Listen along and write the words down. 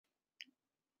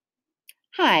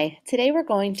Hi, today we're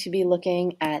going to be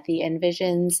looking at the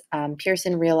Envisions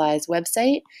Pearson Realize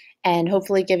website and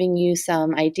hopefully giving you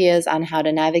some ideas on how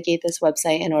to navigate this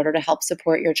website in order to help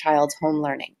support your child's home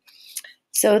learning.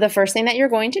 So the first thing that you're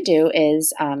going to do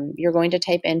is you're going to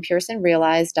type in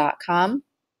pearsonrealize.com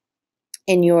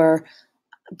in your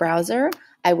browser.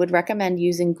 I would recommend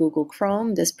using Google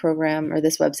Chrome. This program or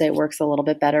this website works a little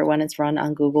bit better when it's run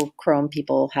on Google Chrome.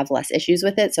 People have less issues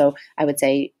with it. So I would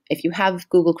say if you have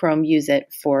Google Chrome, use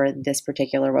it for this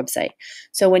particular website.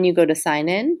 So when you go to sign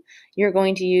in, you're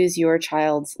going to use your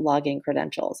child's login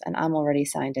credentials. And I'm already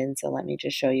signed in, so let me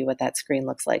just show you what that screen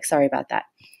looks like. Sorry about that.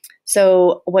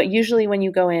 So usually when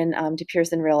you go in to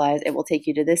Pearson Realize, it will take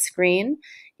you to this screen.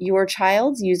 Your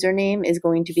child's username is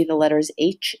going to be the letters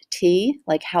HT,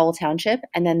 like Howell Township,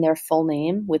 and then their full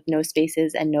name with no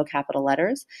spaces and no capital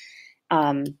letters.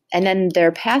 And then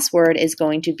their password is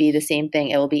going to be the same thing.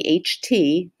 It will be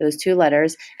HT, those two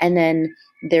letters, and then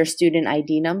their student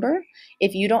ID number.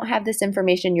 If you don't have this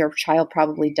information, your child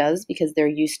probably does because they're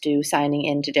used to signing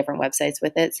into different websites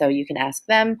with it. So you can ask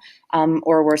them,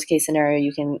 or worst case scenario,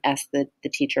 you can ask the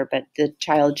teacher, but the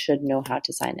child should know how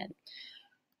to sign in.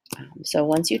 So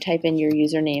once you type in your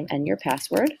username and your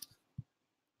password,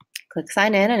 click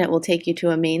sign in and it will take you to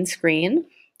a main screen,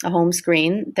 a home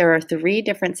screen. There are three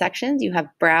different sections. You have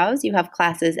browse, you have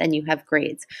classes, and you have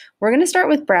grades. We're going to start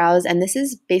with browse, and this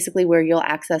is basically where you'll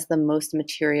access the most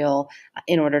material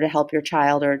in order to help your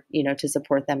child or to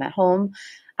support them at home.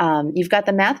 You've got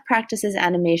the math practices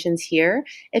animations here.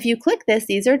 If you click this,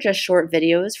 these are just short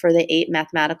videos for the 8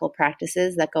 mathematical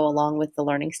practices that go along with the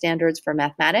learning standards for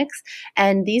mathematics.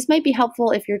 And these might be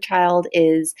helpful if your child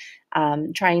is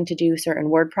trying to do certain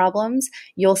word problems.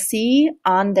 You'll see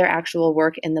on their actual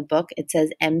work in the book, it says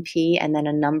MP and then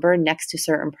a number next to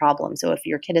certain problems. So if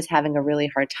your kid is having a really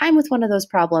hard time with one of those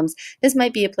problems, this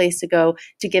might be a place to go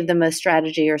to give them a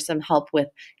strategy or some help with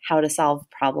how to solve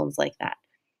problems like that.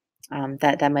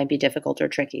 That might be difficult or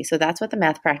tricky. So that's what the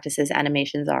math practices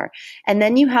animations are. And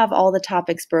then you have all the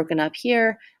topics broken up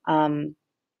here.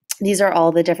 These are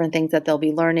all the different things that they'll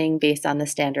be learning based on the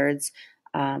standards,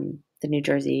 the New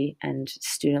Jersey and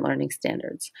student learning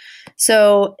standards.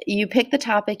 So you pick the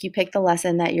topic, you pick the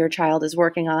lesson that your child is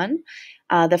working on.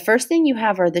 The first thing you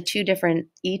have are the two different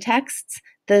e-texts.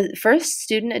 The first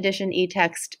student edition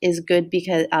e-text is good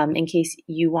because in case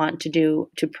you want to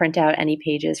print out any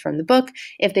pages from the book.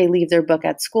 If they leave their book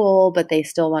at school, but they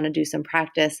still want to do some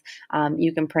practice,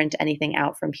 you can print anything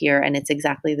out from here, and it's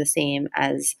exactly the same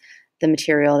as the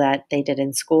material that they did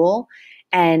in school.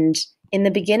 And in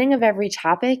the beginning of every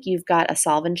topic, you've got a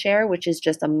solve and share, which is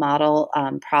just a model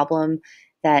problem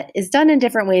that is done in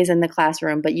different ways in the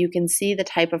classroom, but you can see the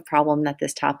type of problem that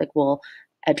this topic will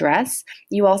address.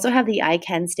 You also have the I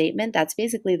can statement. That's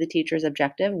basically the teacher's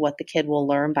objective, what the kid will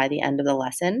learn by the end of the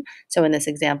lesson. So in this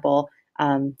example,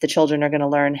 the children are going to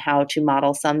learn how to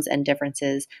model sums and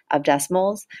differences of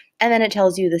decimals. And then it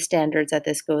tells you the standards that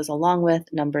this goes along with,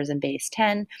 numbers and base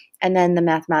 10. And then the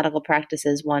mathematical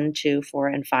practices 1, 2, 4,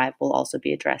 and 5 will also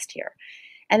be addressed here.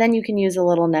 And then you can use a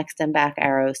little next and back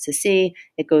arrows to see.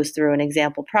 It goes through an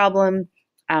example problem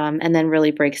and then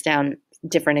really breaks down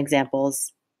different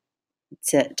examples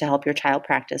to help your child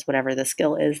practice whatever the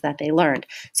skill is that they learned.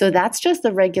 So that's just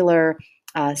the regular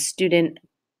student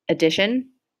edition.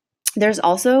 There's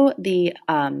also the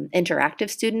interactive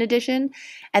student edition,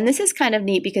 and this is kind of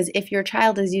neat because if your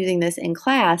child is using this in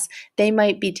class, they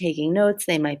might be taking notes,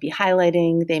 they might be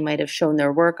highlighting, they might have shown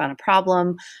their work on a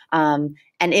problem, and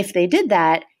if they did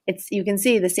that, you can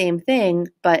see the same thing,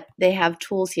 but they have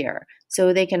tools here.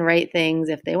 So they can write things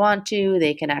if they want to,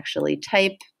 they can actually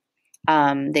type,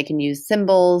 they can use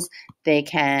symbols, they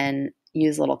can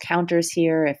use little counters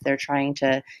here if they're trying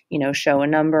to, show a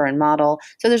number and model.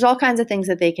 So there's all kinds of things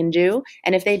that they can do.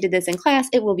 And if they did this in class,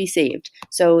 it will be saved.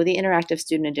 So the interactive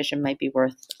student edition might be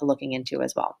worth looking into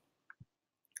as well.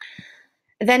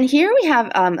 Then here we have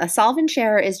a solve and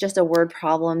share is just a word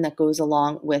problem that goes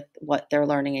along with what they're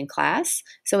learning in class.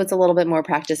 So it's a little bit more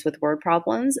practice with word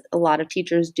problems. A lot of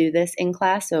teachers do this in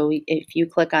class. So if you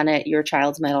click on it, your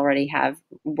child might already have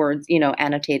words,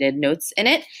 annotated notes in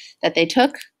it that they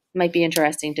took. Might be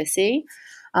interesting to see.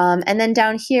 And then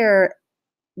down here,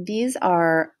 these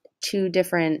are two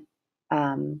different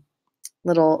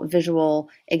little visual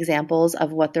examples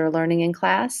of what they're learning in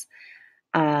class.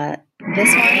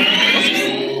 This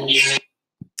one,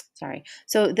 sorry.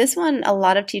 So this one, a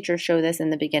lot of teachers show this in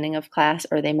the beginning of class,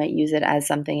 or they might use it as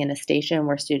something in a station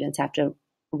where students have to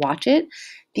watch it.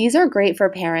 These are great for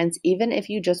parents, even if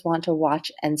you just want to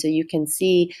watch. And so you can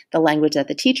see the language that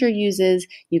the teacher uses.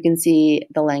 You can see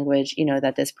the language,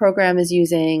 that this program is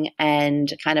using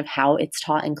and kind of how it's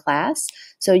taught in class.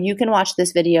 So you can watch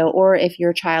this video, or if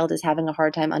your child is having a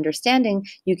hard time understanding,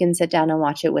 you can sit down and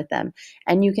watch it with them.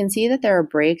 And you can see that there are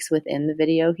breaks within the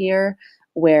video here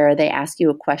where they ask you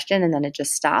a question and then it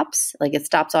just stops. Like it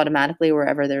stops automatically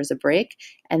wherever there's a break,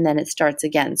 and then it starts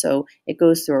again. So it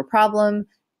goes through a problem,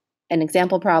 an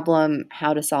example problem,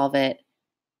 how to solve it,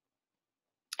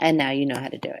 and now you know how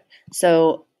to do it.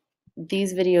 So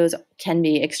these videos can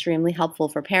be extremely helpful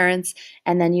for parents.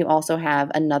 And then you also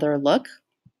have another look,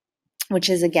 which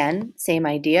is again, same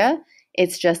idea.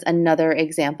 It's just another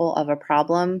example of a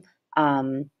problem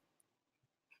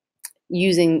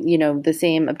using, the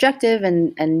same objective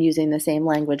and using the same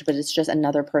language, but it's just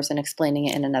another person explaining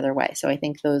it in another way. So I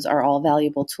think those are all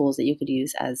valuable tools that you could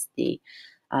use as the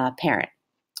parent.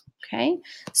 Okay,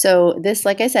 so this,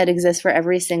 like I said, exists for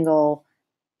every single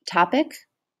topic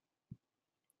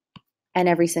and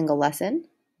every single lesson.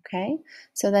 Okay,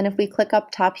 so then if we click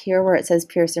up top here where it says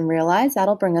Pearson Realize,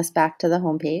 that'll bring us back to the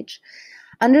home page.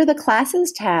 Under the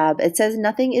Classes tab, it says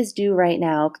nothing is due right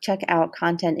now. Check out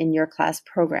content in your class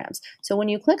programs. So when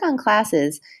you click on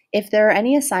classes, if there are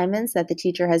any assignments that the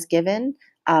teacher has given,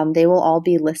 they will all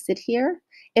be listed here.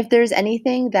 If there's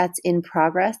anything that's in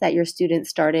progress that your student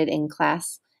started in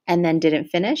class and then didn't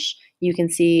finish, you can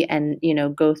see and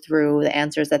go through the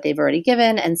answers that they've already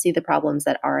given and see the problems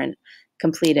that aren't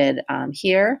completed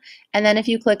here. And then if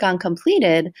you click on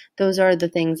completed, those are the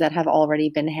things that have already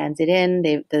been handed in.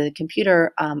 The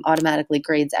computer automatically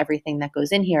grades everything that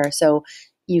goes in here, so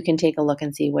you can take a look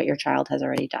and see what your child has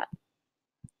already done.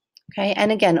 Okay,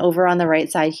 and again, over on the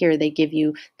right side here, they give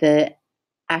you the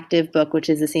active book, which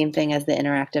is the same thing as the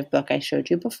interactive book I showed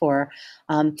you before.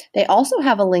 They also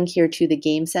have a link here to the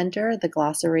Game Center, the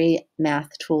glossary,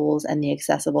 math tools, and the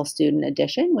accessible student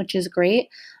edition, which is great.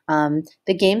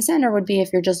 The Game Center would be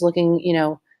if you're just looking,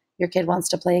 your kid wants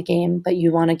to play a game, but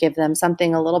you want to give them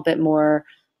something a little bit more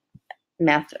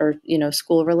math or,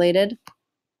 school related.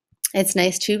 It's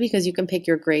nice too because you can pick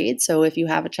your grade. So if you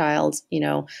have a child,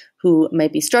 who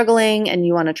might be struggling and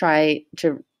you want to try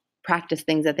to practice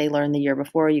things that they learned the year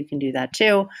before, you can do that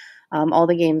too. All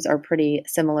the games are pretty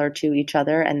similar to each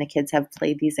other, and the kids have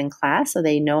played these in class, so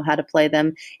they know how to play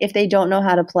them. If they don't know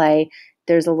how to play,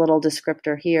 there's a little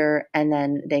descriptor here, and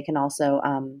then they can also,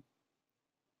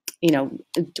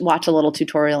 watch a little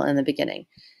tutorial in the beginning.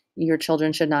 Your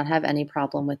children should not have any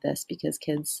problem with this because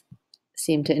kids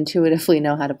seem to intuitively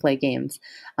know how to play games.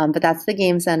 But that's the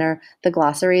Game Center. The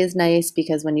glossary is nice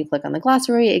because when you click on the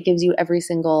glossary, it gives you every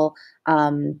single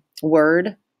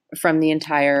word from the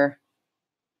entire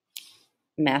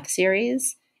math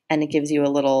series, and it gives you a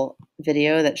little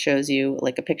video that shows you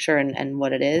like a picture and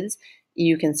what it is.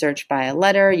 You can search by a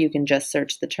letter, you can just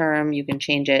search the term, you can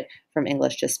change it from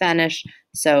English to Spanish.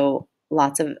 So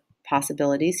lots of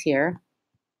possibilities here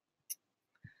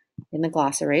in the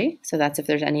glossary. So that's if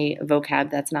there's any vocab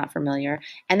that's not familiar.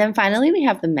 And then finally, we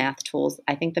have the math tools.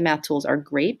 I think the math tools are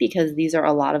great because these are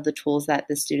a lot of the tools that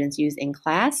the students use in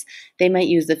class. They might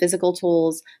use the physical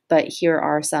tools, but here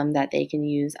are some that they can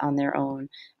use on their own.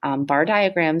 Bar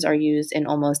diagrams are used in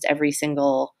almost every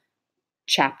single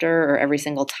chapter or every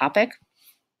single topic.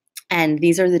 And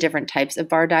these are the different types of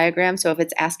bar diagrams. So if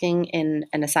it's asking in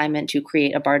an assignment to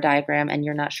create a bar diagram and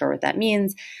you're not sure what that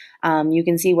means, you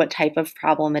can see what type of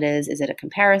problem it is. Is it a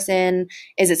comparison?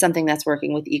 Is it something that's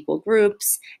working with equal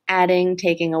groups, adding,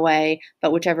 taking away?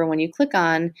 But whichever one you click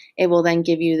on, it will then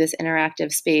give you this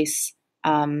interactive space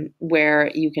where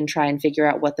you can try and figure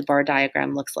out what the bar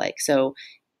diagram looks like. So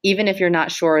even if you're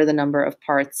not sure the number of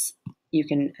parts, you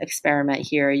can experiment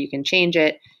here. You can change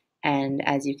it. And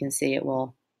as you can see, it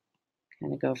will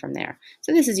kind of go from there.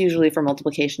 So this is usually for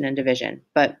multiplication and division,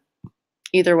 but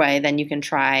either way, then you can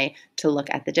try to look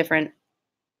at the different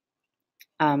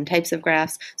types of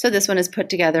graphs. So this one is put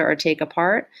together or take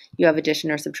apart. You have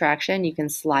addition or subtraction. You can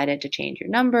slide it to change your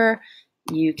number.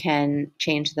 You can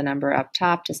change the number up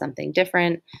top to something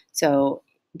different. So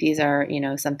these are,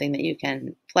 something that you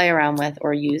can play around with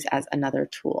or use as another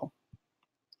tool.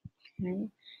 Okay.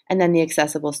 And then the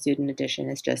accessible student edition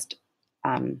is just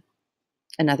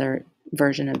another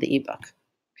version of the ebook.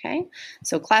 Okay,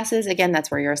 so classes, again, that's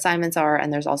where your assignments are,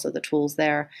 and there's also the tools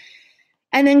there.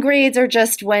 And then grades are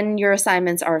just when your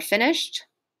assignments are finished.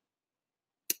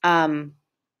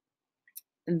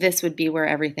 This would be where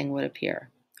everything would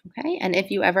appear. Okay, and if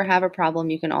you ever have a problem,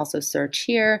 you can also search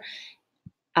here.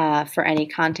 for any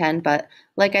content. But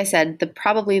like I said,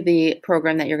 probably the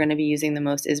program that you're going to be using the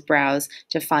most is Browse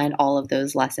to find all of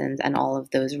those lessons and all of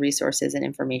those resources and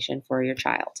information for your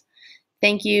child.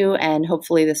 Thank you, and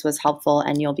hopefully this was helpful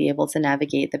and you'll be able to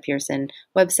navigate the Pearson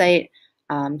website.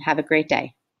 Have a great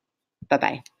day.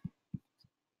 Bye-bye.